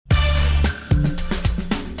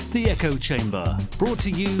The Echo Chamber, brought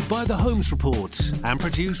to you by The Holmes Report and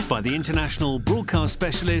produced by the international broadcast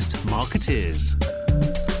specialist Marketeers.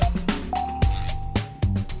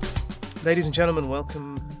 Ladies and gentlemen,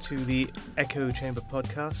 welcome to the Echo Chamber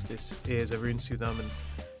podcast. This is Arun Sudhaman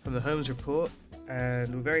from The Holmes Report,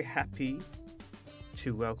 and we're very happy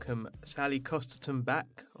to welcome Sally Costerton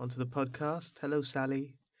back onto the podcast. Hello,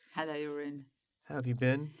 Sally. Hello, Arun. How have you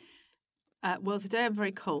been? Well, today I'm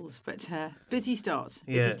very cold, but busy start.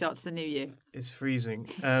 Busy start to the new year. It's freezing.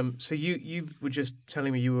 So you were just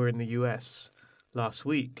telling me you were in the US last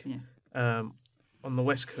week. Yeah. On the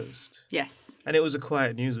West Coast. Yes. And it was a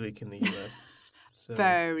quiet news week in the US. So,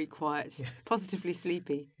 very quiet. Yeah. Positively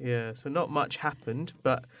sleepy. Yeah, so not much happened,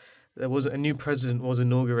 but there was a new president was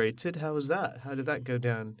inaugurated. How was that? How did that go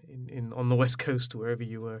down in on the West Coast, wherever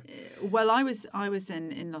you were? Well, I was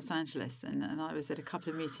in Los Angeles, and I was at a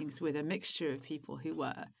couple of meetings with a mixture of people who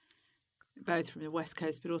were both from the West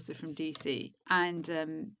Coast, but also from DC.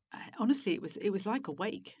 And honestly, it was like a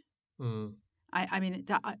wake. Mm. I mean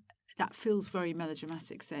that feels very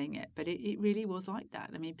melodramatic saying it, but it really was like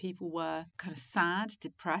that. I mean, people were kind of sad,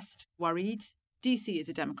 depressed, worried. DC is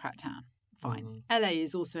a Democrat town. Fine. Mm-hmm. LA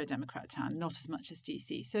is also a Democrat town, not as much as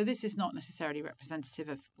DC. So this is not necessarily representative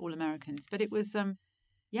of all Americans, but it was,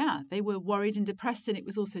 they were worried and depressed. And it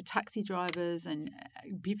was also taxi drivers and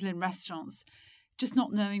people in restaurants just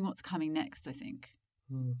not knowing what's coming next, I think.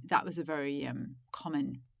 Mm. That was a very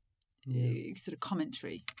common sort of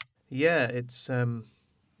commentary. Yeah, it's,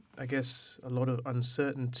 I guess, a lot of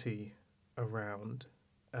uncertainty around.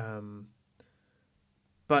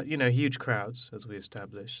 But, you know, huge crowds, as we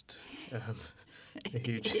established.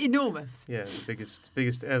 Huge, enormous. Yeah, the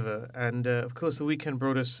biggest ever. And, of course, the weekend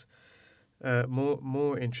brought us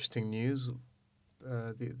more interesting news.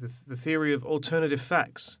 The theory of alternative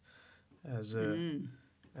facts as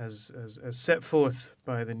set forth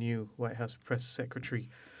by the new White House Press Secretary,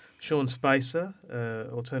 Sean Spicer.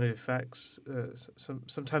 Alternative facts,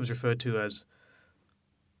 sometimes referred to as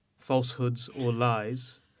falsehoods or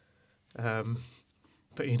lies.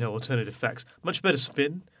 But, you know, alternative facts. Much better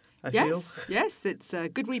spin, I feel. Yes, it's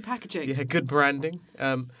good repackaging. Yeah, good branding.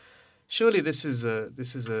 Surely this is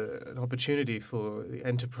an opportunity for the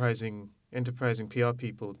enterprising PR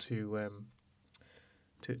people to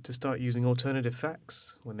start using alternative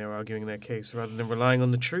facts when they're arguing their case rather than relying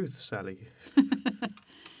on the truth, Sally.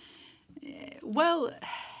 Well,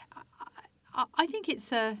 I think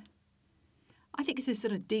it's a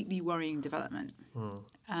sort of deeply worrying development.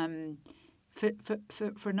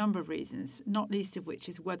 For a number of reasons, not least of which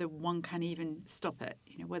is whether one can even stop it.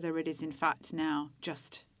 You know, whether it is in fact now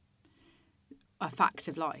just a fact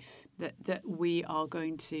of life that we are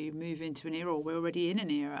going to move into an era, or we're already in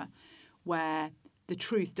an era, where the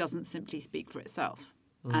truth doesn't simply speak for itself,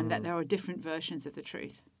 and that there are different versions of the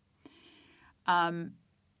truth. And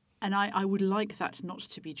I would like that not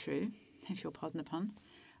to be true, if you'll pardon the pun,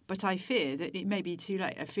 but I fear that it may be too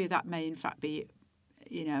late. I fear that may in fact be,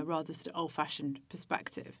 you know, rather sort of old-fashioned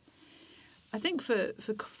perspective. I think for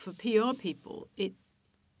PR people,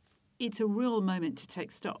 it's a real moment to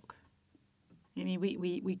take stock. I mean,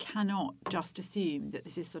 we cannot just assume that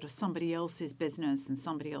this is sort of somebody else's business and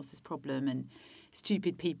somebody else's problem, and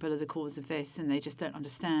stupid people are the cause of this, and they just don't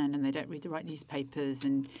understand, and they don't read the right newspapers,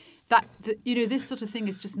 and you know, this sort of thing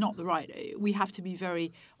is just not the right. We have to be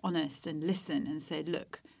very honest and listen and say,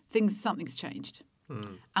 look, something's changed,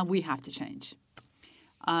 and we have to change.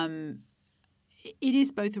 It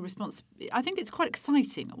is both a response. I think it's quite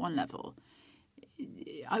exciting at one level.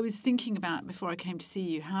 I was thinking about, before I came to see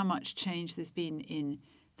you, how much change there's been in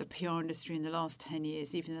the PR industry in the last 10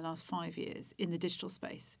 years, even the last 5 years, in the digital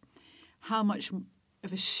space. How much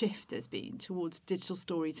of a shift there's been towards digital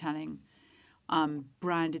storytelling,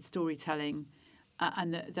 branded storytelling,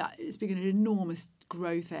 and that it's been an enormous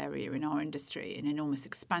growth area in our industry, an enormous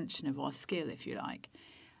expansion of our skill, if you like.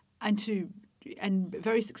 And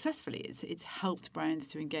very successfully, it's helped brands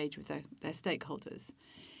to engage with their stakeholders,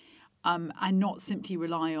 and not simply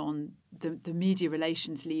rely on the media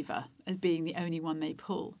relations lever as being the only one they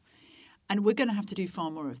pull. And we're going to have to do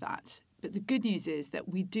far more of that. But the good news is that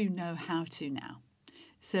we do know how to now.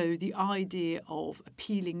 So the idea of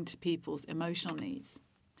appealing to people's emotional needs,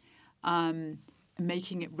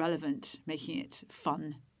 making it relevant, making it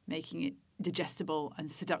fun, making it digestible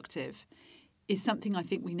and seductive is something I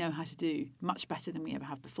think we know how to do much better than we ever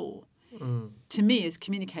have before. To me, as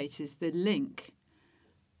communicators, the link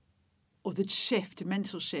or the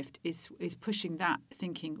mental shift is pushing that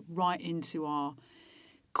thinking right into our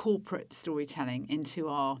corporate storytelling, into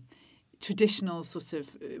our traditional sort of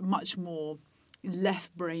much more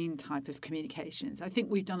left brain type of communications. I think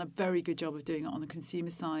we've done a very good job of doing it on the consumer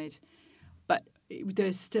side, but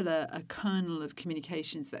there's still a kernel of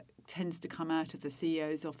communications that tends to come out of the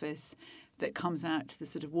CEO's office, that comes out to the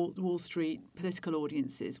sort of Wall Street political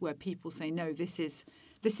audiences, where people say, no, this is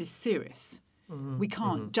serious. Mm-hmm. We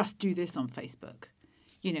can't just do this on Facebook.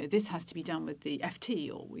 This has to be done with the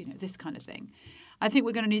FT or, this kind of thing. I think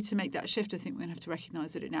we're going to need to make that shift. I think we're going to have to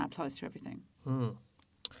recognise that it now applies to everything.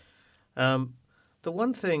 The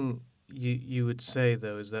one thing you would say,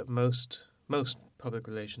 though, is that most public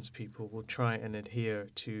relations people will try and adhere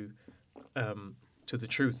to the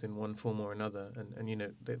truth in one form or another.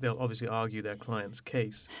 And they'll obviously argue their client's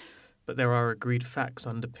case, but there are agreed facts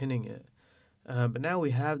underpinning it. But now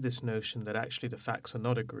we have this notion that actually the facts are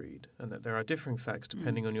not agreed and that there are differing facts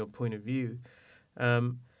depending on your point of view.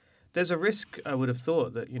 There's a risk, I would have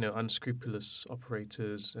thought, that unscrupulous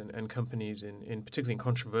operators and companies in particularly in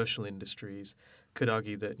controversial industries could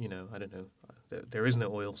argue that I don't know, there is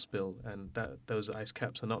no oil spill and that those ice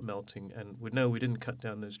caps are not melting, and we didn't cut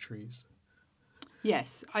down those trees.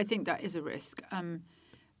 Yes, I think that is a risk.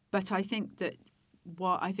 But I think that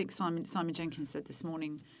what I think Simon Jenkins said this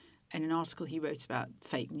morning in an article he wrote about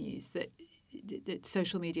fake news, that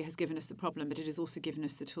social media has given us the problem, but it has also given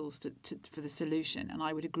us the tools for the solution. And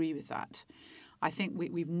I would agree with that. I think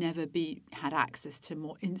we've never had access to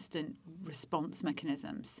more instant response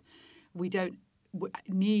mechanisms. We don't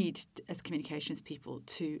need, as communications people,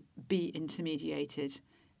 to be intermediated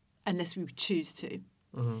unless we choose to.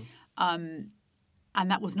 Mm-hmm. And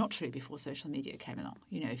that was not true before social media came along.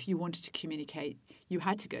 If you wanted to communicate, you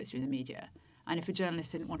had to go through the media. And if a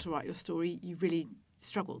journalist didn't want to write your story, you really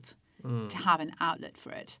struggled to have an outlet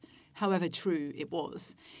for it, however true it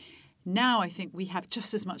was. Now I think we have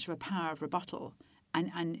just as much of a power of rebuttal,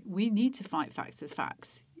 and we need to fight facts with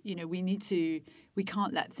facts. We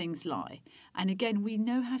can't let things lie. And again, we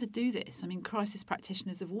know how to do this. I mean, crisis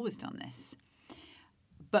practitioners have always done this.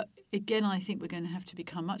 But again, I think we're going to have to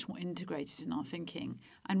become much more integrated in our thinking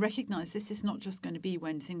and recognise this is not just going to be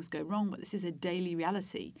when things go wrong, but this is a daily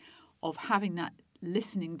reality of having that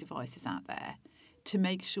listening devices out there to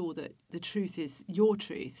make sure that the truth is your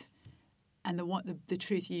truth, and the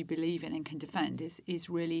truth you believe in and can defend is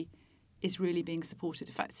really being supported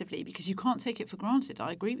effectively, because you can't take it for granted.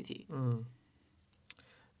 I agree with you.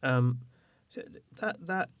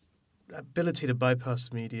 That ability to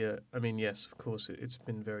bypass media, I mean, yes, of course, it's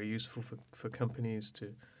been very useful for companies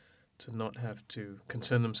to not have to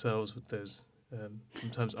concern themselves with those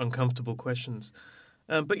sometimes uncomfortable questions.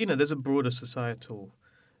 But there's a broader societal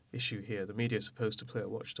issue here. The media is supposed to play a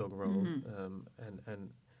watchdog role, and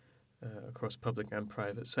across public and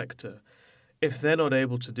private sector. If they're not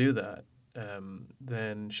able to do that,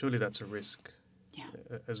 then surely that's a risk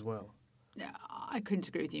as well. Yeah, I couldn't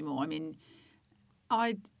agree with you more. I mean,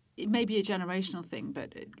 it may be a generational thing,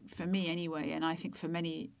 but for me anyway, and I think for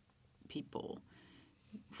many people,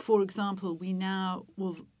 for example,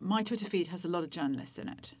 my Twitter feed has a lot of journalists in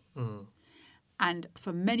it. And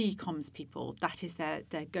for many comms people, that is their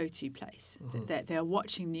go-to place. They're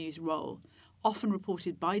watching news roll, often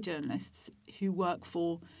reported by journalists who work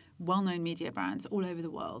for well-known media brands all over the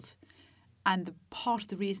world. And the part of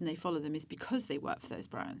the reason they follow them is because they work for those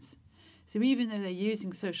brands. So even though they're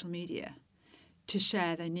using social media to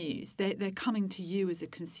share their news, they're coming to you as a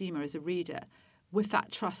consumer, as a reader, with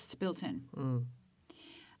that trust built in.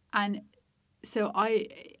 And so I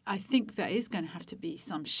think there is going to have to be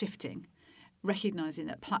some shifting, recognising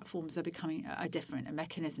that platforms are different and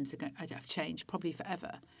mechanisms have changed probably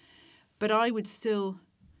forever. But I would still,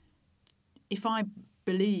 if I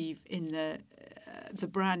believe in the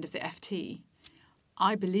brand of the FT,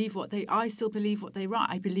 I still believe what they write.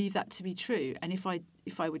 I believe that to be true. And if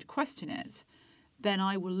I would question it, then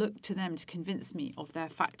I will look to them to convince me of their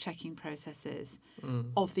fact-checking processes,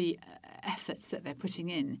 of the efforts that they're putting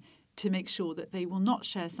in to make sure that they will not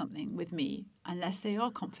share something with me unless they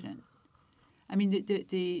are confident. I mean,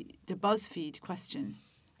 the BuzzFeed question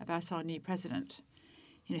about our new president,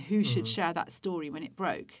 who should share that story when it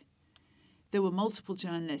broke? There were multiple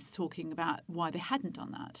journalists talking about why they hadn't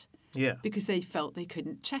done that. Yeah. Because they felt they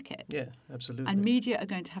couldn't check it. Yeah, absolutely. And media are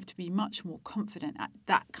going to have to be much more confident at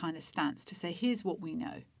that kind of stance to say, here's what we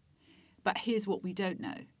know, but here's what we don't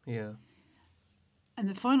know. Yeah. And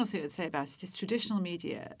the final thing I'd say about it is traditional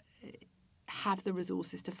media have the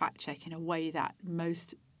resources to fact check in a way that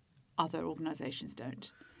most other organisations don't.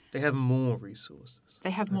 They have more resources.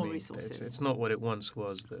 They have more resources. It's not what it once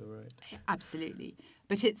was, though, right? Absolutely.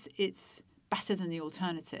 But it's better than the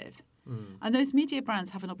alternative. And those media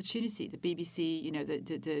brands have an opportunity. The BBC,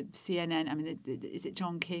 the CNN. I mean, is it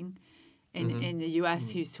John King? in the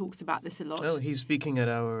US who talks about this a lot. Oh, he's speaking at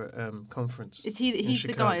our conference. Is he? He's the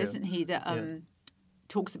Chicago. guy, isn't he? That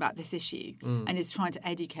talks about this issue and is trying to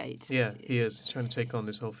educate. Yeah, he is. He's trying to take on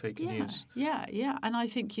this whole fake news. Yeah. And I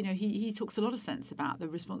think, he talks a lot of sense about the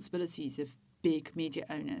responsibilities of big media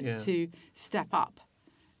owners to step up,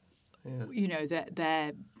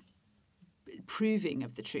 their proving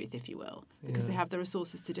of the truth, if you will, because they have the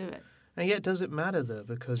resources to do it. And yet, does it matter, though?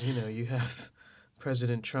 Because, you have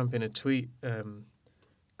President Trump in a tweet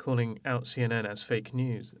calling out CNN as fake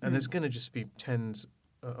news. And there's going to just be tens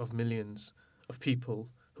of millions of people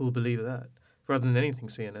who will believe that, rather than anything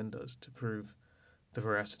CNN does to prove the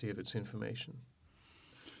veracity of its information.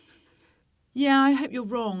 Yeah, I hope you're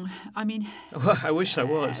wrong. I mean... Well, I wish I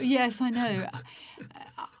was. Yes, I know.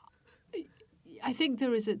 I think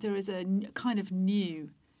there is a kind of new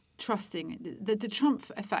trusting. The Trump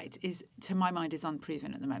effect is, to my mind, is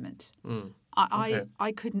unproven at the moment.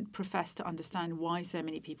 I couldn't profess to understand why so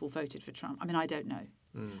many people voted for Trump. I mean, I don't know.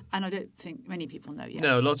 And I don't think many people know yet.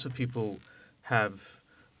 No, lots of people have...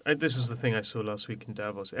 this is the thing I saw last week in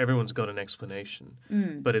Davos. Everyone's got an explanation.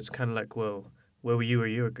 But it's kind of like, well, where were you a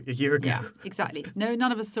year ago? Yeah, exactly. No,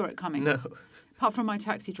 none of us saw it coming. No. Apart from my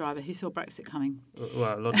taxi driver who saw Brexit coming.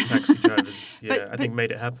 Well, a lot of taxi drivers, I think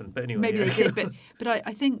made it happen. But anyway, maybe they did. But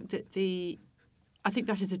I think that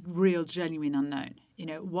that is a real, genuine unknown.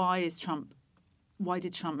 Why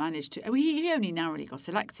did Trump manage to? He only narrowly got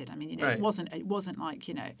elected. I mean, right. it wasn't like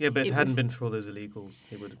Yeah, but if it hadn't been for all those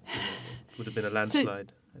illegals, it would have been a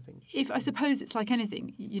landslide. I think. I suppose it's like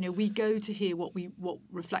anything. We go to hear what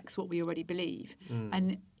reflects what we already believe,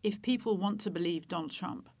 and if people want to believe Donald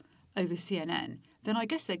Trump over CNN, then I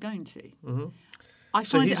guess they're going to. Mm-hmm. I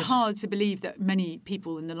find it hard to believe that many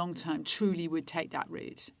people in the long term truly would take that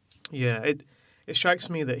route. Yeah, it strikes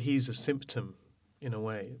me that he's a symptom in a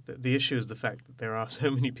way. The issue is the fact that there are so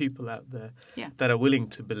many people out there that are willing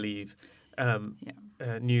to believe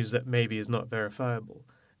news that maybe is not verifiable.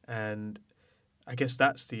 And I guess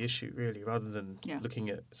that's the issue, really, rather than looking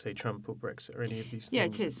at, say, Trump or Brexit or any of these things. Yeah,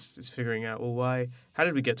 it is. It's figuring out, well, how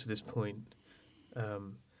did we get to this point?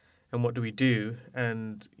 And what do we do?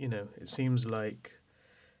 And, it seems like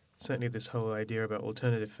certainly this whole idea about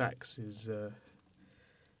alternative facts is...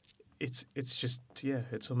 It's just,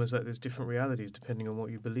 it's almost like there's different realities depending on what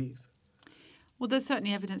you believe. Well, there's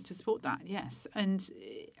certainly evidence to support that, yes. And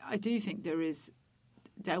I do think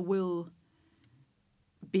there will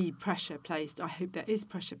be pressure placed, I hope there is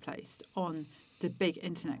pressure placed on the big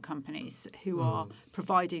internet companies who are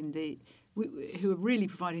who are really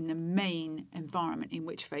providing the main environment in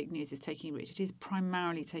which fake news is taking root. It is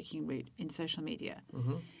primarily taking root in social media.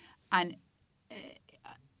 Mm-hmm. And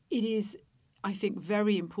it is, I think,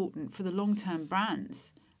 very important for the long-term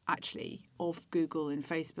brands, actually, of Google and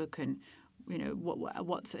Facebook and,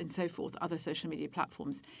 what's and so forth, other social media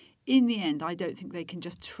platforms. In the end, I don't think they can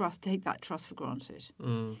just take that trust for granted.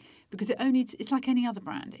 Because it's like any other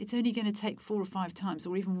brand. It's only going to take 4 or 5 times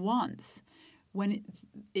or even once when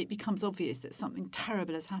it becomes obvious that something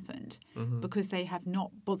terrible has happened because they have not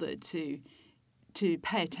bothered to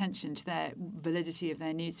pay attention to their validity of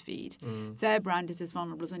their newsfeed. Their brand is as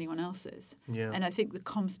vulnerable as anyone else's. Yeah. And I think the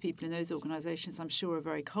comms people in those organisations, I'm sure, are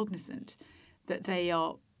very cognizant that they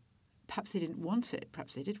are, perhaps they didn't want it,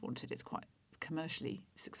 perhaps they did want it, it's quite commercially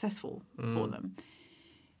successful for them.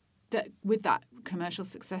 That with that commercial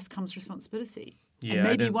success comes responsibility. Yeah, and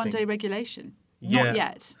maybe one day regulation. Yeah. Not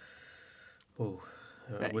yet. Oh,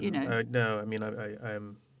 no, I mean,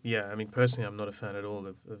 I'm personally, I'm not a fan at all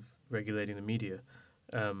of regulating the media.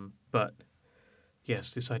 But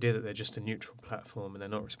yes, this idea that they're just a neutral platform and they're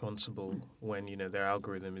not responsible when, their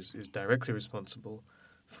algorithm is directly responsible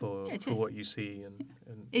for what you see. And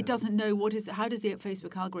it doesn't know how does the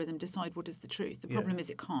Facebook algorithm decide what is the truth? The problem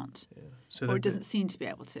is it can't. Yeah. So or it doesn't seem to be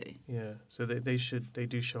able to. Yeah. So they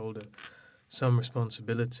do shoulder some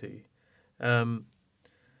responsibility.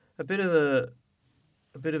 A bit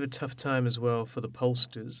of a tough time as well for the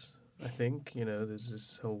pollsters, I think. There's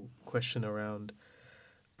this whole question around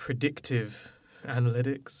predictive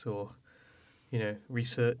analytics or,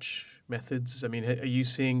 research methods. I mean, are you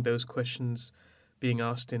seeing those questions being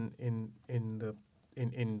asked in the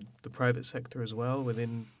private sector as well,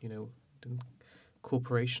 within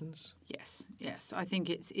corporations? Yes. I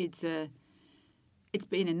think it's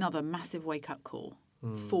been another massive wake-up call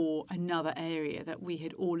for another area that we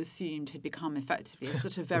had all assumed had become effectively a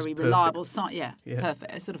sort of very reliable science.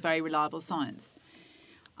 Perfect. A sort of very reliable science.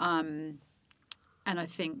 And I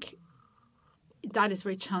think that is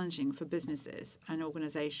very challenging for businesses and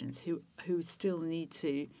organisations who still need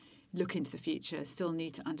to look into the future, still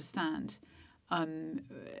need to understand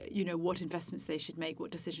what investments they should make,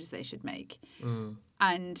 what decisions they should make. Mm.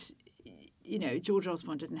 And, George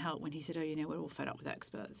Osborne didn't help when he said, we're all fed up with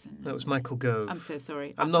experts. And That was Michael Gove. I'm so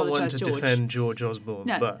sorry. I'm not one to George. defend George Osborne,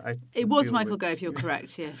 No, but it was Michael Gove. You're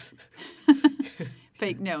correct. Yes.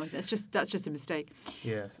 Fake. No, that's just a mistake.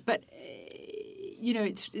 Yeah. But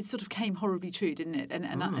it sort of came horribly true, didn't it?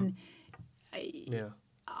 Yeah.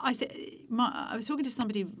 I was talking to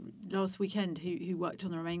somebody last weekend who worked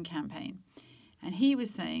on the Remain campaign, and he was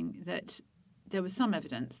saying that there was some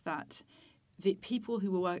evidence that the people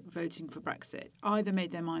who were voting for Brexit either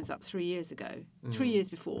made their minds up 3 years ago, 3 years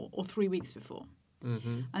before, or 3 weeks before.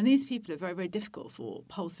 Mm-hmm. And these people are very, very difficult for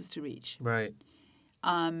pollsters to reach. Right.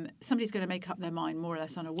 Somebody's going to make up their mind more or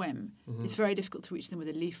less on a whim. Mm-hmm. It's very difficult to reach them with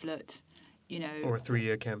a leaflet, or a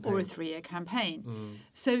 3-year campaign.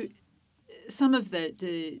 So some of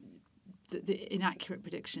the inaccurate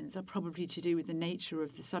predictions are probably to do with the nature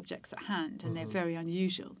of the subjects at hand, and they're very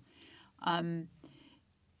unusual.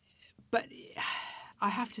 But I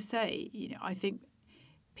have to say, I think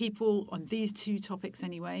people on these two topics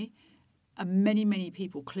anyway, many, many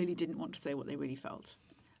people clearly didn't want to say what they really felt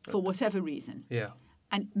for whatever reason. Yeah.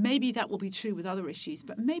 And maybe that will be true with other issues,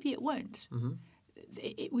 but maybe it won't.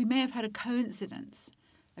 Mm-hmm. We may have had a coincidence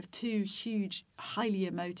of two huge, highly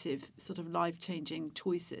emotive, sort of life-changing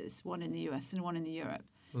choices, one in the US and one in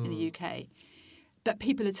in the UK, that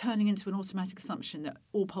people are turning into an automatic assumption that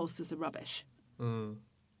all pollsters are rubbish.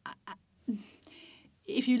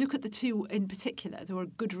 If you look at the two in particular, there are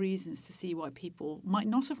good reasons to see why people might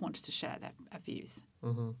not have wanted to share their views.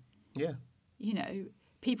 Mm-hmm. Yeah.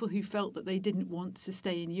 People who felt that they didn't want to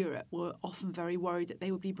stay in Europe were often very worried that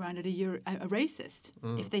they would be branded a racist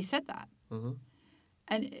if they said that. Mm-hmm.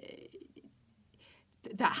 And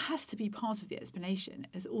that has to be part of the explanation,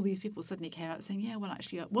 as all these people suddenly came out saying, yeah, well,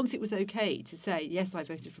 actually, once it was okay to say, yes, I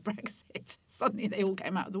voted for Brexit, suddenly they all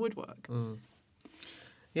came out of the woodwork.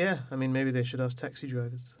 Yeah, I mean, maybe they should ask taxi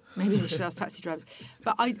drivers. Maybe they should ask taxi drivers.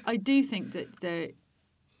 But I do think that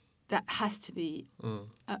that has to be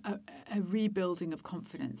a rebuilding of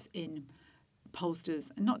confidence in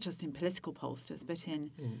pollsters, and not just in political pollsters, but in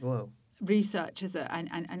researchers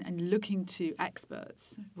and looking to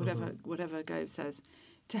experts, whatever Gove says,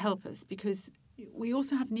 to help us, because we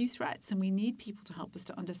also have new threats and we need people to help us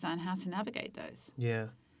to understand how to navigate those. Yeah.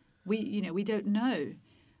 We don't know.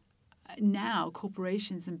 Now,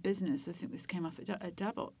 corporations and business, I think this came up at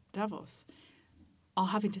Davos, are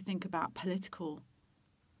having to think about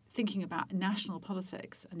thinking about national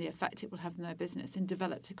politics and the effect it will have on their business in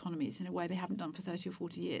developed economies in a way they haven't done for 30 or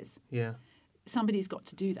 40 years. Yeah. Somebody's got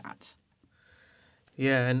to do that.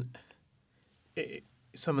 Yeah, and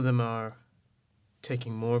some of them are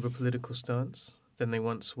taking more of a political stance than they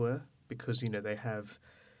once were because, they have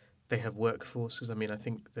workforces. I mean, I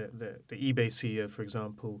think the eBay CEO, for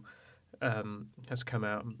example, has come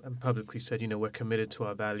out and publicly said, we're committed to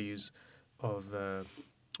our values of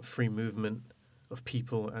free movement of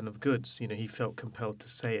people and of goods. He felt compelled to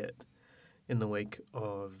say it in the wake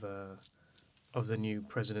of the new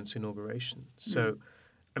president's inauguration. So,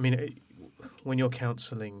 I mean, when you're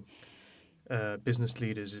counselling business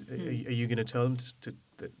leaders, are you going to tell them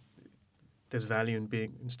that there's value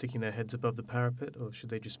in sticking their heads above the parapet, or should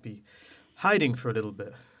they just be hiding for a little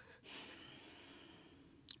bit?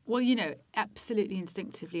 Well, absolutely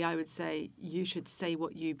instinctively, I would say you should say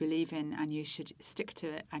what you believe in and you should stick to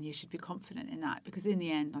it and you should be confident in that, because in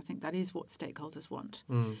the end, I think that is what stakeholders want.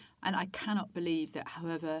 And I cannot believe that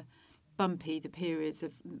however bumpy the periods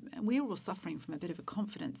of... We're all suffering from a bit of a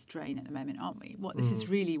confidence drain at the moment, aren't we? This is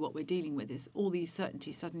really what we're dealing with, is all these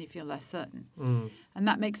certainties suddenly feel less certain. And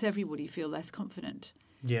that makes everybody feel less confident.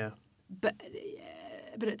 Yeah. But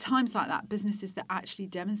at times like that, businesses that actually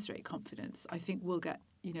demonstrate confidence, I think will get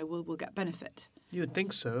we'll get benefit. You would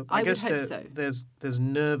think so. I guess would hope so. There's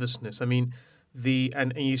nervousness. I mean,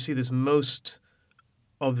 and you see this most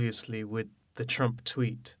obviously with the Trump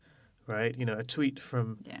tweet, right? A tweet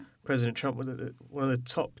from President Trump. One of the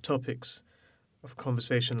top topics of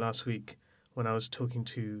conversation last week when I was talking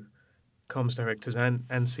to comms directors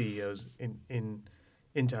and CEOs in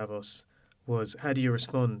Davos was, how do you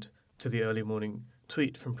respond to the early morning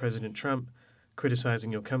tweet from President Trump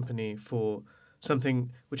criticizing your company for something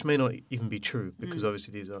which may not even be true, because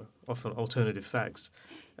obviously these are often alternative facts.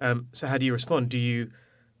 So how do you respond? Do you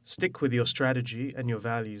stick with your strategy and your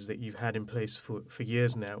values that you've had in place for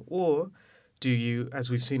years now? Or do you, as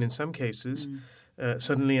we've seen in some cases,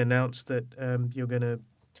 suddenly announce that you're going to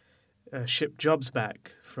ship jobs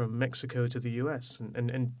back from Mexico to the US?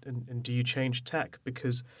 And do you change tack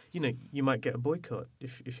because, you might get a boycott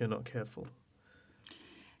if you're not careful?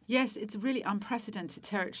 Yes, it's a really unprecedented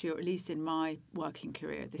territory, or at least in my working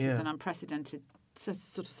career. This is an unprecedented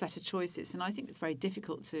sort of set of choices, and I think it's very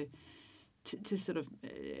difficult to sort of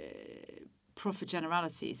proffer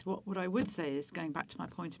generalities. What I would say is, going back to my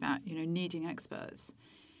point about needing experts,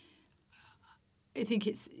 I think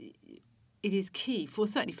it is key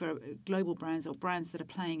certainly for global brands or brands that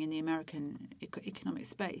are playing in the American economic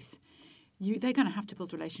space. They're going to have to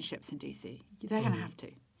build relationships in DC. They're going to have to.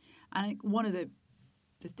 And I think one of the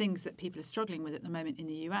things that people are struggling with at the moment in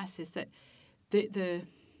the US is that the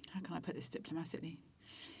how can I put this diplomatically?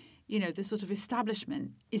 The sort of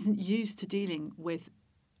establishment isn't used to dealing with.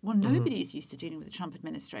 Well, nobody's used to dealing with the Trump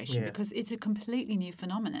administration because it's a completely new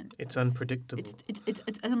phenomenon. It's unpredictable.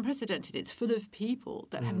 It's unprecedented. It's full of people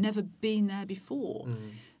that have never been there before.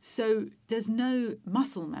 So there's no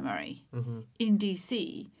muscle memory in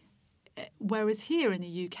DC. Whereas here in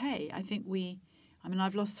the UK, I think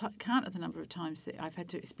I've lost count of the number of times that I've had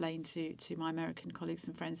to explain to my American colleagues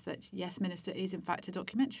and friends that Yes, Minister is in fact a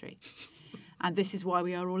documentary. And this is why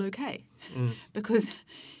we are all okay. Because,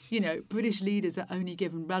 British leaders are only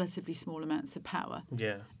given relatively small amounts of power.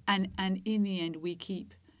 Yeah. And in the end, we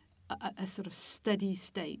keep a sort of steady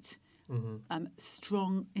state,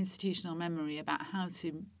 strong institutional memory about how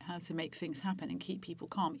to make things happen and keep people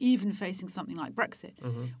calm, even facing something like Brexit,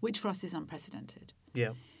 which for us is unprecedented.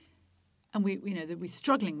 Yeah. And we're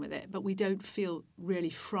struggling with it, but we don't feel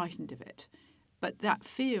really frightened of it. But that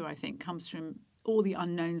fear, I think, comes from all the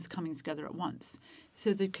unknowns coming together at once.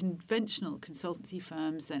 So the conventional consultancy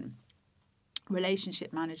firms and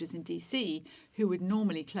relationship managers in DC, who would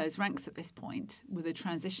normally close ranks at this point with a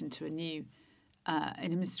transition to a new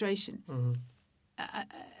administration, are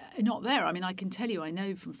not there. I mean, I can tell you, I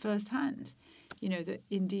know from first hand, that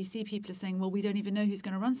in DC people are saying, well, we don't even know who's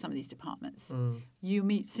going to run some of these departments. You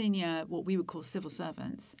meet senior, what we would call civil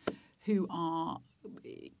servants, who are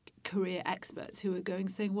career experts who are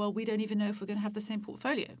saying, well, we don't even know if we're going to have the same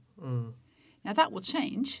portfolio. Now, that will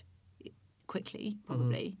change quickly,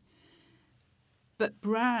 probably. But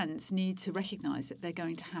brands need to recognise that they're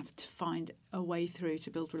going to have to find a way through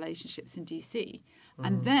to build relationships in DC.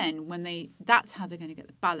 And then that's how they're going to get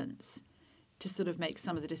the balance to sort of make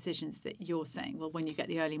some of the decisions that you're saying. Well, when you get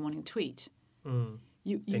the early morning tweet,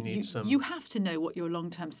 you have to know what your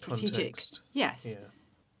long-term strategic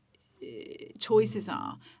choices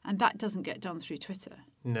are, and that doesn't get done through Twitter.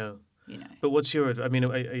 No. But what's your? I mean,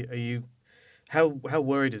 are you? How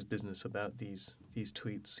worried is business about these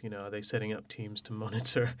tweets? Are they setting up teams to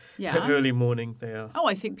monitor early morning? They are. Oh,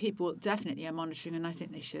 I think people definitely are monitoring, and I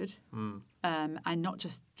think they should. And not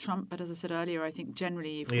just Trump, but as I said earlier, I think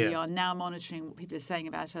generally if we are now monitoring what people are saying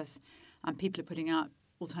about us, and people are putting out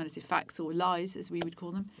alternative facts or lies, as we would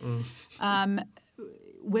call them,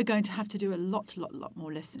 we're going to have to do a lot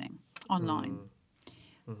more listening online.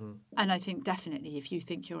 And I think definitely if you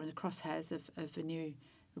think you're in the crosshairs of a new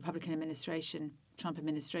Republican administration, Trump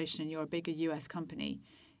administration, and you're a bigger US company,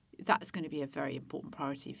 that's going to be a very important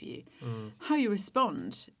priority for you. How you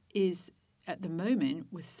respond is, at the moment,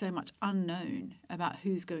 with so much unknown about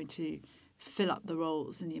who's going to fill up the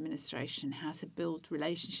roles in the administration, how to build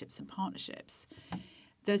relationships and partnerships,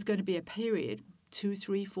 there's going to be a period, 2,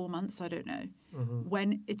 3, 4 months, I don't know,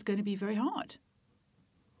 when it's going to be very hard.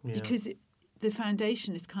 Because the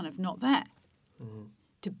foundation is kind of not there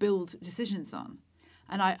to build decisions on.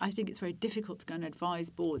 And I think it's very difficult to go and advise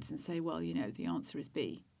boards and say, well, the answer is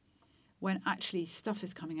B, when actually stuff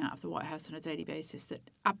is coming out of the White House on a daily basis that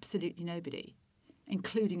absolutely nobody,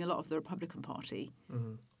 including a lot of the Republican Party,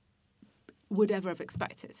 would ever have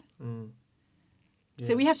expected.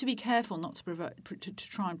 So we have to be careful not to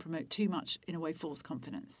try and promote too much, in a way, false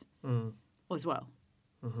confidence as well.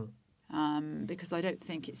 Because I don't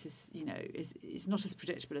think it's it's not as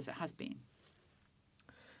predictable as it has been.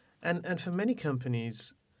 And for many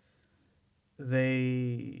companies,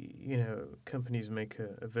 companies make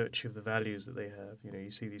a virtue of the values that they have.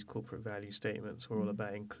 You see these corporate value statements are all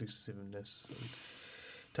about inclusiveness and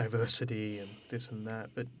diversity and this and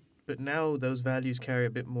that. But now those values carry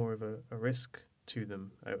a bit more of a risk to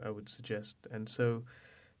them, I would suggest. And so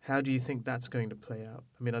how do you think that's going to play out?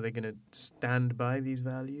 I mean, are they going to stand by these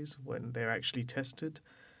values when they're actually tested?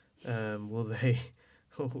 Will they...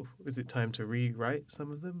 is it time to rewrite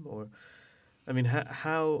some of them? Or, I mean,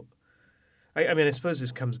 how I suppose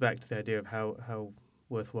this comes back to the idea of how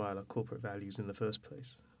worthwhile are corporate values in the first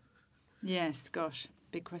place? Yes, gosh,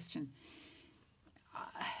 big question.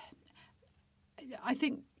 I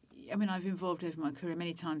think, I've involved over my career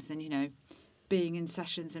many times in, being in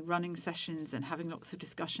sessions and running sessions and having lots of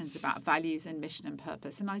discussions about values and mission and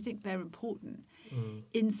purpose. And I think they're important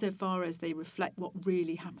insofar as they reflect what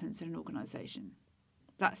really happens in an organisation.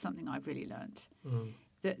 That's something I've really learnt. Mm.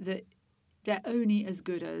 That they're only as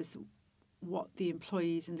good as what the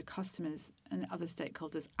employees and the customers and other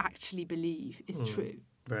stakeholders actually believe is true.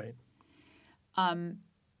 Right. And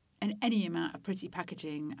any amount of pretty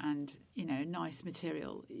packaging and, nice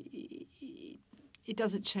material, it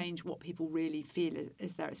doesn't change what people really feel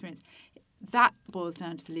is their experience. That boils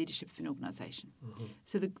down to the leadership of an organisation. Mm-hmm.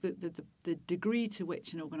 So the degree to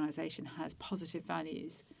which an organisation has positive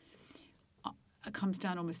values comes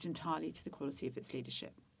down almost entirely to the quality of its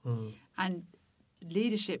leadership. Mm. And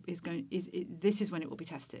leadership this is when it will be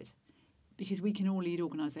tested, because we can all lead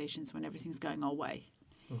organisations when everything's going our way.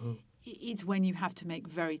 Mm-hmm. It's when you have to make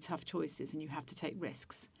very tough choices and you have to take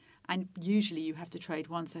risks. And usually you have to trade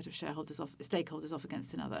one set of stakeholders off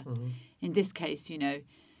against another. Mm-hmm. In this case,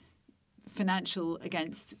 financial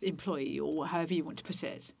against employee, or however you want to put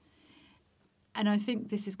it. And I think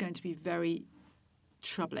this is going to be very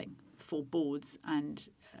troubling for boards and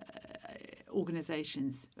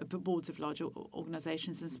organisations, boards of large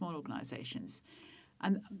organisations and small organisations.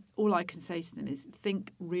 And all I can say to them is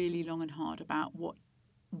think really long and hard about what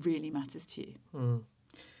really matters to you. Mm.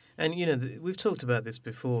 And, we've talked about this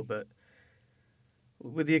before, but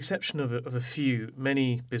with the exception of a few,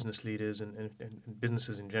 many business leaders and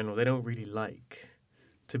businesses in general, they don't really like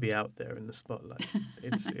to be out there in the spotlight.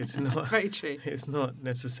 It's not very true. It's not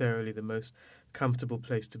necessarily the most comfortable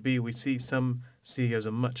place to be. We see some CEOs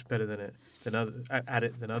are much better than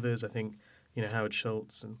others. I think Howard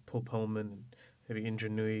Schultz and Paul Pullman and maybe Indra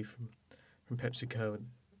Nooyi from PepsiCo and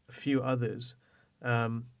a few others.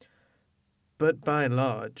 But by and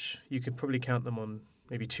large, you could probably count them on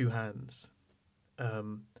maybe two hands.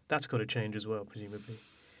 That's got to change as well, presumably.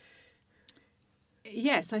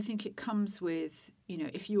 Yes, I think it comes with,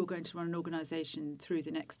 if you are going to run an organisation through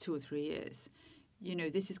the next 2 or 3 years,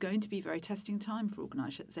 this is going to be a very testing time for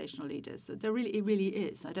organisational leaders. It really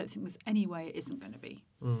is. I don't think there's any way it isn't going to be.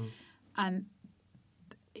 Mm. And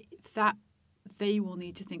that they will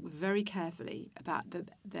need to think very carefully about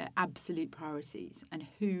their absolute priorities and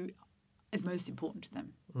who is most important to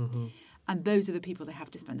them. Mm-hmm. And those are the people they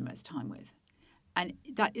have to spend the most time with. And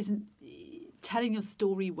that isn't telling your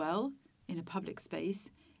story well in a public space,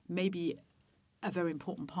 may be a very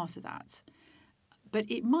important part of that. But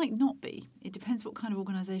it might not be. It depends what kind of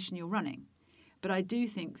organisation you're running. But I do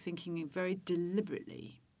think thinking very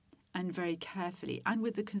deliberately and very carefully, and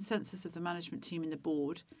with the consensus of the management team and the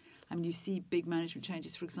board, you see big management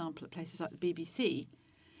changes, for example, at places like the BBC,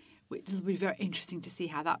 which will be very interesting to see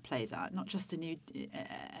how that plays out, not just a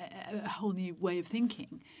whole new way of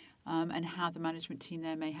thinking, and how the management team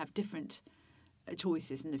there may have different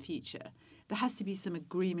choices in the future. There has to be some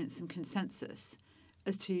agreement, some consensus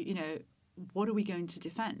as to, what are we going to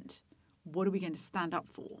defend? What are we going to stand up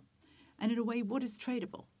for? And in a way, what is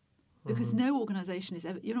tradable? Because no organisation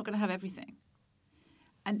you're not going to have everything.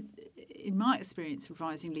 And in my experience with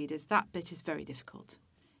rising leaders, that bit is very difficult.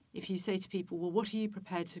 If you say to people, well, what are you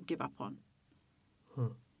prepared to give up on?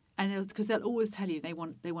 And because they'll always tell you they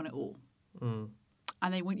want it all. Mm.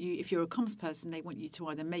 And they want you, if you're a comms person, they want you to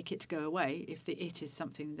either make it to go away if it is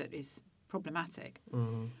something that is problematic,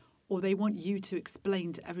 or they want you to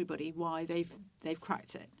explain to everybody why they've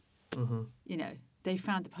cracked it. Mm-hmm. They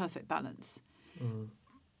found the perfect balance. Mm.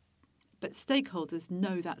 But stakeholders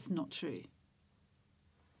know that's not true,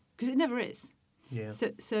 because it never is. Yeah.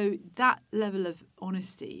 So that level of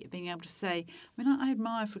honesty, being able to say, I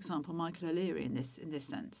admire, for example, Michael O'Leary in this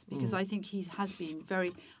sense, because I think he has been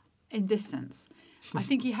very, in this sense, I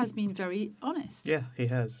think he has been very honest. Yeah, he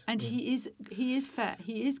has. And he is fair.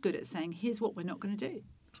 He is good at saying, here's what we're not going to do.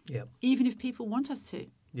 Yeah. Even if people want us to.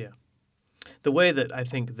 Yeah. The way that I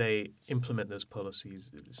think they implement those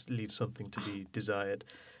policies leaves something to be desired.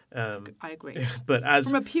 I agree. But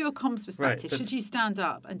from a pure comms perspective, right, should you stand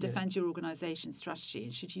up and defend your organisation's strategy,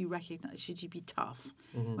 and should you be tough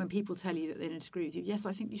when people tell you that they don't agree with you? Yes,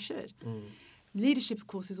 I think you should. Mm. Leadership, of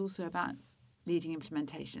course, is also about leading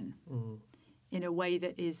implementation in a way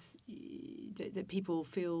that is that people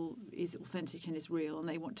feel is authentic and is real, and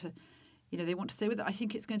they want to stay with it. I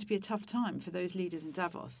think it's going to be a tough time for those leaders in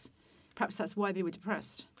Davos. Perhaps that's why they were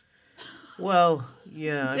depressed. Well,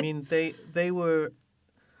 yeah, they were.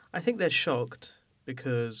 I think they're shocked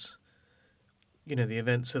because, the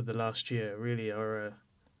events of the last year really are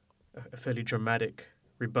a fairly dramatic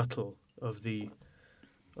rebuttal of the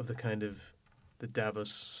kind of the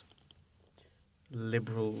Davos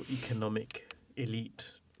liberal economic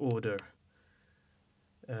elite order,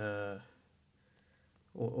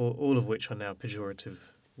 all of which are now pejorative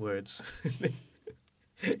words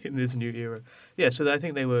in this new era. Yeah, so I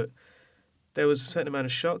think there was a certain amount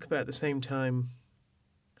of shock, but at the same time,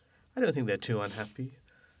 I don't think they're too unhappy.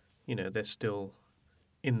 they're still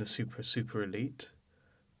in the super elite.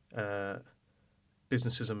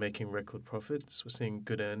 Businesses are making record profits. We're seeing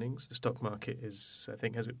good earnings. The stock market is, I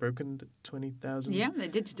think, has it broken 20,000? Yeah, they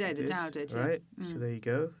did today. The Dow did. Right. Yeah. So there you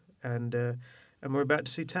go. And we're about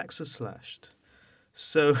to see taxes slashed.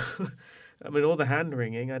 So, I mean, all the hand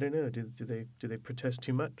wringing. I don't know. Do they protest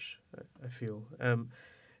too much? I feel. I'm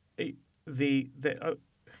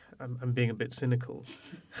being a bit cynical.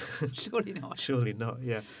 Surely not. Surely not.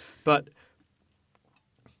 Yeah, but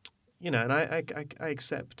and I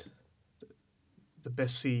accept the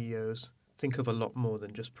best CEOs think of a lot more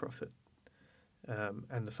than just profit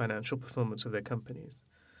and the financial performance of their companies.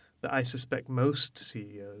 But I suspect most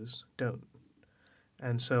CEOs don't,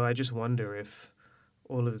 and so I just wonder if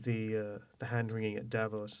all of the hand wringing at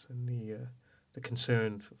Davos and the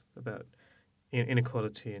concern about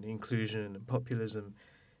inequality and inclusion and populism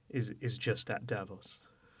is just at Davos.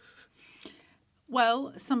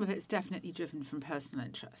 Well, some of it's definitely driven from personal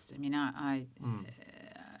interest. I mean, I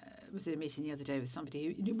was at a meeting the other day with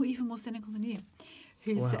somebody who even more cynical than you,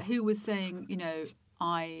 who was saying,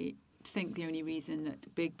 I think the only reason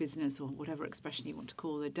that big business, or whatever expression you want to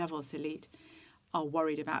call the Davos elite, are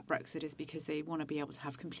worried about Brexit is because they want to be able to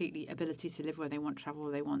have completely ability to live where they want, travel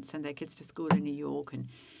where they want, send their kids to school in New York and,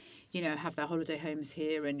 have their holiday homes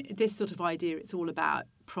here. And this sort of idea, it's all about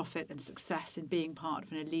profit and success and being part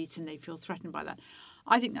of an elite, and they feel threatened by that.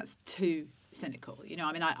 I think that's too cynical.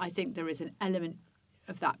 I think there is an element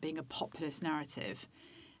of that being a populist narrative,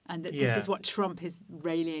 and that this is what Trump is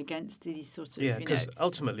railing against, these sort of, because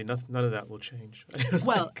ultimately none of that will change.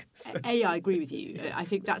 Well, I agree with you. I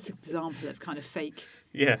think that's an example of kind of fake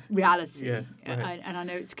reality. Yeah, right. And I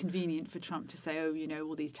know it's convenient for Trump to say,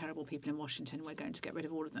 all these terrible people in Washington, we're going to get rid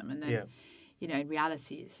of all of them. And then, in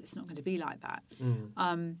reality, it's not going to be like that.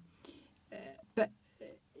 But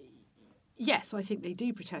yes, I think they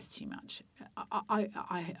do protest too much.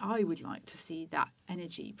 I would like to see that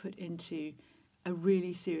energy put into a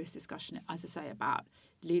really serious discussion, as I say, about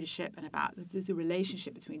leadership and about the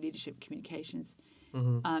relationship between leadership and communications,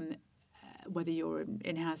 whether you're an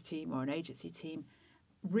in-house team or an agency team,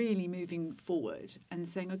 really moving forward and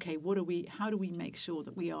saying, okay, how do we make sure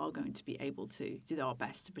that we are going to be able to do our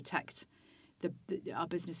best to protect our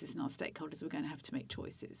businesses and our stakeholders? We're going to have to make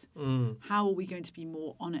choices. How are we going to be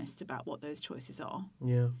more honest about what those choices are?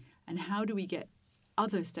 Yeah. And how do we get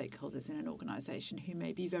other stakeholders in an organisation who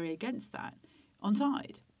may be very against that on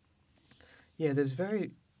side? Yeah, there was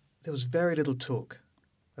very little talk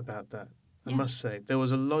about that, I must say. There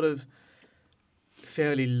was a lot of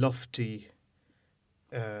fairly lofty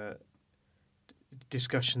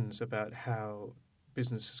discussions about how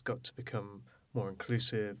business has got to become more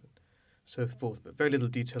inclusive, so forth, but very little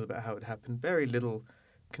detail about how it happened, very little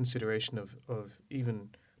consideration of even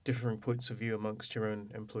differing points of view amongst your own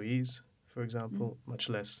employees, for example, much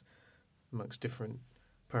less amongst different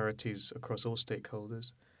priorities across all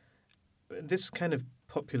stakeholders. This kind of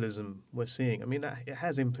populism we're seeing, it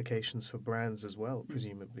has implications for brands as well,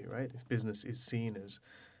 presumably, right? If business is seen as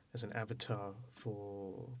an avatar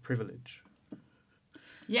for privilege.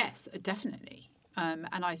 Yes, definitely. And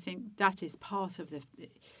I think that is part of the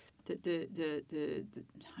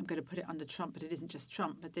I'm going to put it under Trump, but it isn't just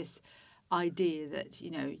Trump, but this idea that,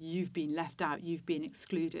 you've been left out, you've been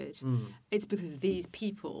excluded. It's because these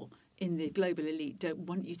people in the global elite don't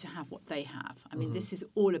want you to have what they have. This is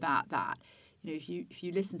all about that. If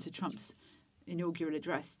you listen to Trump's inaugural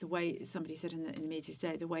address, the way somebody said in the media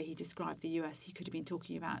today, the way he described the US, he could have been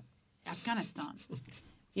talking about Afghanistan.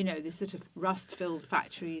 This sort of rust-filled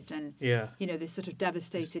factories and, this sort of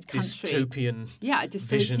devastated country.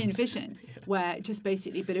 Dystopian vision where just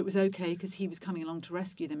basically, but it was okay because he was coming along to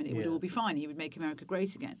rescue them and it would all be fine. He would make America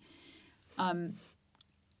great again.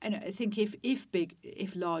 And I think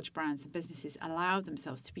if large brands and businesses allow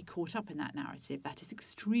themselves to be caught up in that narrative, that is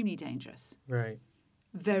extremely dangerous. Right.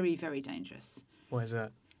 Very, very dangerous. Why is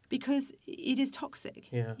that? Because it is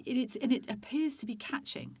toxic. Yeah. It appears to be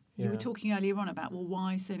catching. You were talking earlier on about,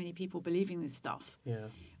 why so many people believing this stuff? Yeah.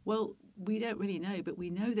 Well, we don't really know, but we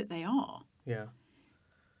know that they are. Yeah.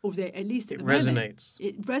 Or they, at least at the resonates. moment.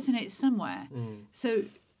 It resonates somewhere. So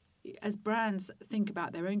as brands think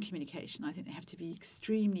about their own communication, I think they have to be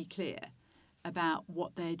extremely clear about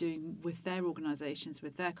what they're doing with their organisations,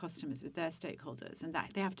 with their customers, with their stakeholders, and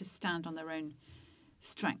that they have to stand on their own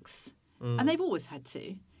strengths. And they've always had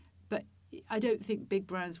to. But I don't think big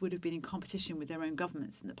brands would have been in competition with their own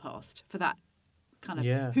governments in the past for that kind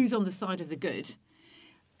of who's on the side of the good.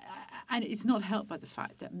 And it's not helped by the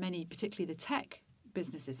fact that many, particularly the tech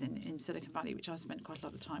businesses in Silicon Valley, which I spent quite a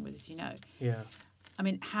lot of time with, as you know. Yeah.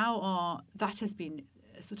 that has been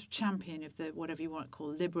a sort of champion of the whatever you want to call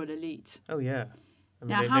liberal elite. Oh yeah. I mean,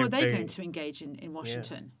 Now, how are they going to engage in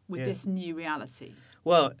Washington with this new reality?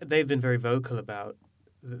 Well, they've been very vocal about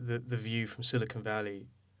the view from Silicon Valley.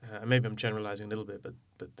 Maybe I'm generalizing a little bit,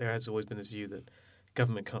 but there has always been this view that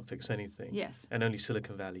government can't fix anything. Yes. And only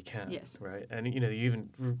Silicon Valley can. Yes. Right. And even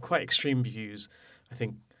quite extreme views. I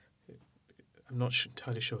think I'm not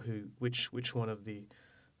entirely sure which one of the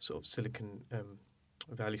sort of Silicon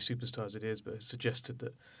Valley superstars it is, but has suggested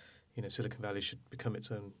that Silicon Valley should become its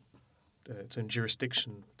own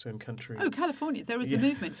jurisdiction, its own country. Oh, California! There is a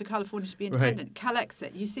movement for California to be independent. Right.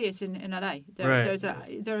 Calexit, you see it in LA. Right.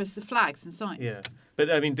 There is the flags and signs. Yeah, but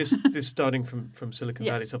I mean, this starting from Silicon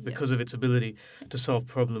Valley itself because of its ability to solve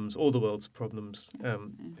problems, all the world's problems,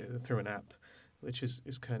 through an app, which is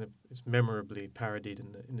memorably parodied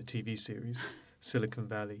in the TV series Silicon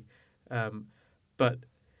Valley. But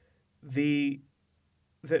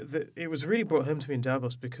it was really brought home to me in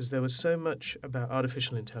Davos because there was so much about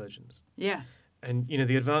artificial intelligence. Yeah. And,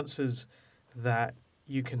 the advances that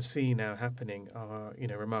you can see now happening are,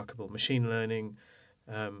 remarkable. Machine learning,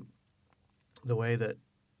 the way that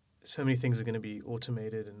so many things are going to be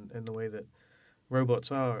automated and the way that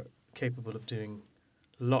robots are capable of doing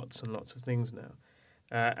lots and lots of things now.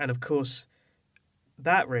 And, of course,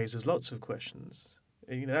 that raises lots of questions.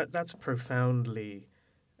 That's profoundly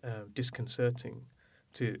disconcerting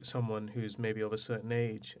to someone who's maybe of a certain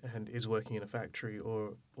age and is working in a factory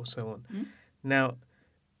or so on. Mm. Now,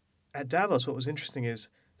 at Davos, what was interesting is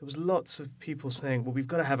there was lots of people saying, well, we've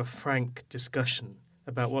got to have a frank discussion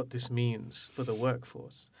about what this means for the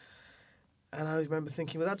workforce. And I remember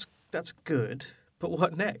thinking, well, that's good, but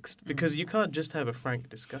what next? Because you can't just have a frank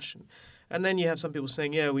discussion. And then you have some people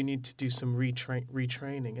saying, yeah, we need to do some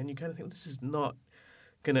retraining. And you kind of think, well, this is not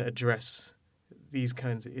going to address these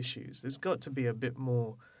kinds of issues. There's got to be a bit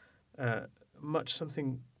more,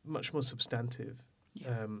 something much more substantive,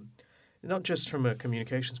 not just from a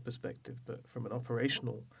communications perspective, but from an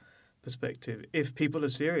operational perspective, if people are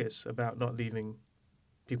serious about not leaving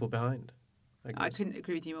people behind. I couldn't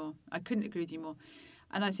agree with you more.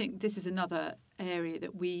 And I think this is another area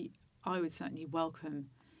that I would certainly welcome,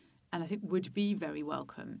 and I think would be very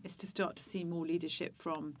welcome, is to start to see more leadership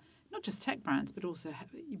from not just tech brands, but also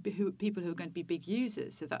people who are going to be big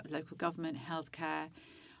users, so that local government, healthcare,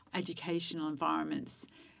 educational environments.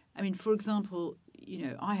 I mean, for example,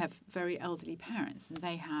 I have very elderly parents, and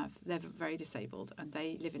they're very disabled, and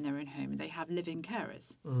they live in their own home, and they have living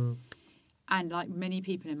carers. Mm. And like many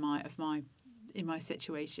people in my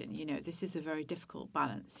situation, this is a very difficult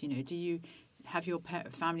balance. Do you have your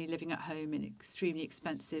family living at home in extremely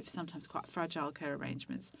expensive, sometimes quite fragile care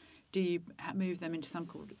arrangements? Do you move them into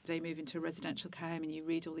they move into a residential care home, and you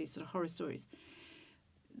read all these sort of horror stories?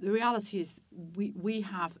 The reality is we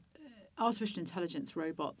have artificial intelligence,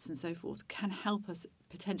 robots and so forth can help us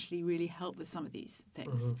potentially really help with some of these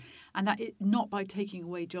things. Mm-hmm. And that not by taking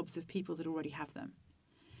away jobs of people that already have them,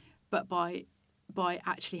 but by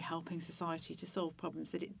actually helping society to solve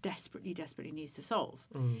problems that it desperately needs to solve.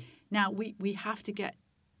 Mm. Now, we have to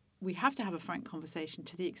have a frank conversation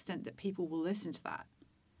to the extent that people will listen to that.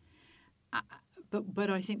 But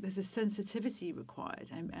I think there's a sensitivity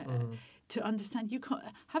required to understand. You can't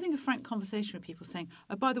having a frank conversation with people saying,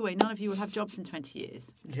 "Oh, by the way, none of you will have jobs in 20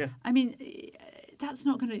 years." Yeah. I mean, that's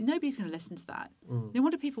not going to. Nobody's going to listen to that. Mm. No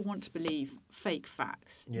wonder people want to believe fake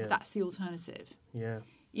facts if that's the alternative. Yeah.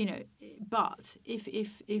 But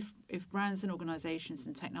if brands and organisations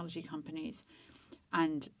and technology companies,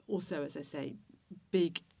 and also, as I say,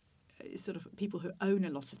 big sort of people who own a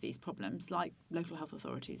lot of these problems, like local health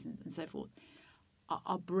authorities and so forth,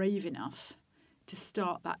 are brave enough to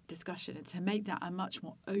start that discussion and to make that a much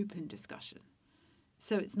more open discussion.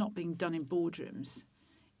 So it's not being done in boardrooms.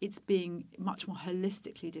 It's being much more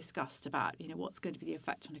holistically discussed about, what's going to be the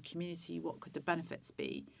effect on a community, what could the benefits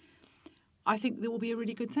be. I think there will be a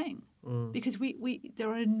really good thing because there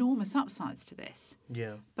are enormous upsides to this.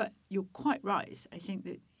 Yeah. But you're quite right. I think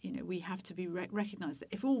that we have to be recognise that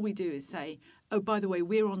if all we do is say, "Oh, by the way,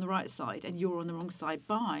 we're on the right side and you're on the wrong side,"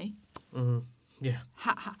 bye. Mm-hmm. Yeah.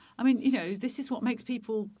 I mean, this is what makes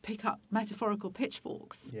people pick up metaphorical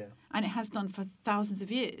pitchforks. Yeah. And it has done for thousands of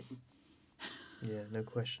years. Yeah, no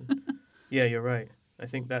question. Yeah, you're right. I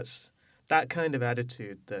think that's that kind of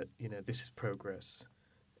attitude that this is progress.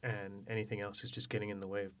 And anything else is just getting in the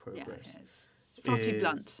way of progress. Yeah, it's far too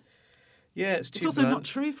blunt. Yeah, it's too blunt. It's also not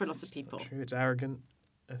true for a lot of people. It's not true. It's arrogant,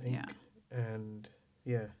 I think. Yeah. And,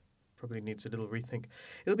 probably needs a little rethink.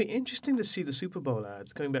 It'll be interesting to see the Super Bowl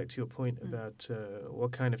ads, going back to your point about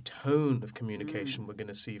what kind of tone of communication we're going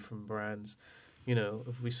to see from brands.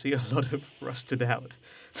 If we see a lot of rusted out,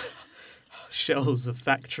 shells of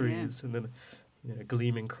factories and then a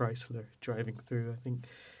gleaming Chrysler driving through. I think,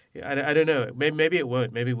 I don't know. Maybe it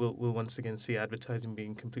won't. Maybe we'll once again see advertising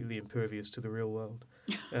being completely impervious to the real world,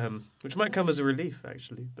 which might come as a relief,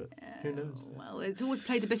 actually. But who knows? Well, it's always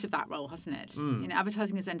played a bit of that role, hasn't it?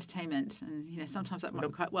 Advertising is entertainment, and sometimes that might be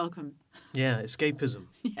quite welcome. Yeah, escapism.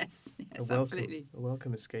 Yes, absolutely. A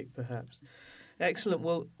welcome escape, perhaps. Excellent.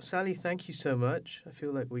 Well, Sally, thank you so much. I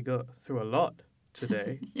feel like we got through a lot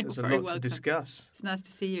today. There's a lot to discuss. It's nice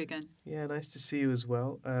to see you again. Yeah, nice to see you as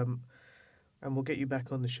well. And we'll get you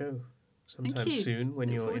back on the show sometime soon when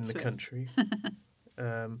you're in the country.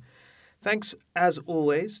 Thanks, as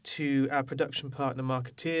always, to our production partner,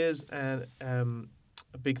 Marketeers, and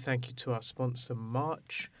a big thank you to our sponsor,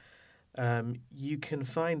 March. You can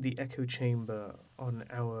find the Echo Chamber on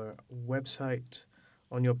our website,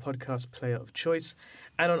 on your podcast player of choice,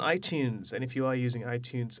 and on iTunes. And if you are using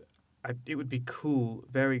iTunes, it would be cool,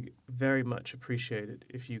 very, very much appreciated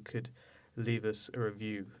if you could leave us a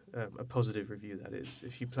review, a positive review, that is.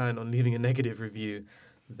 If you plan on leaving a negative review,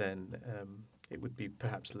 then it would be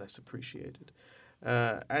perhaps less appreciated.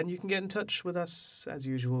 And you can get in touch with us, as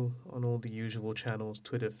usual, on all the usual channels,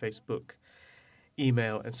 Twitter, Facebook,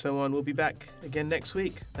 email, and so on. We'll be back again next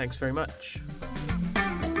week. Thanks very much.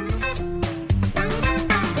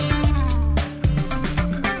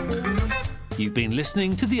 You've been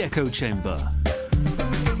listening to The Echo Chamber.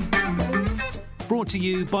 Brought to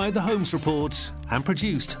you by The Holmes Report and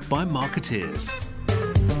produced by Marketeers.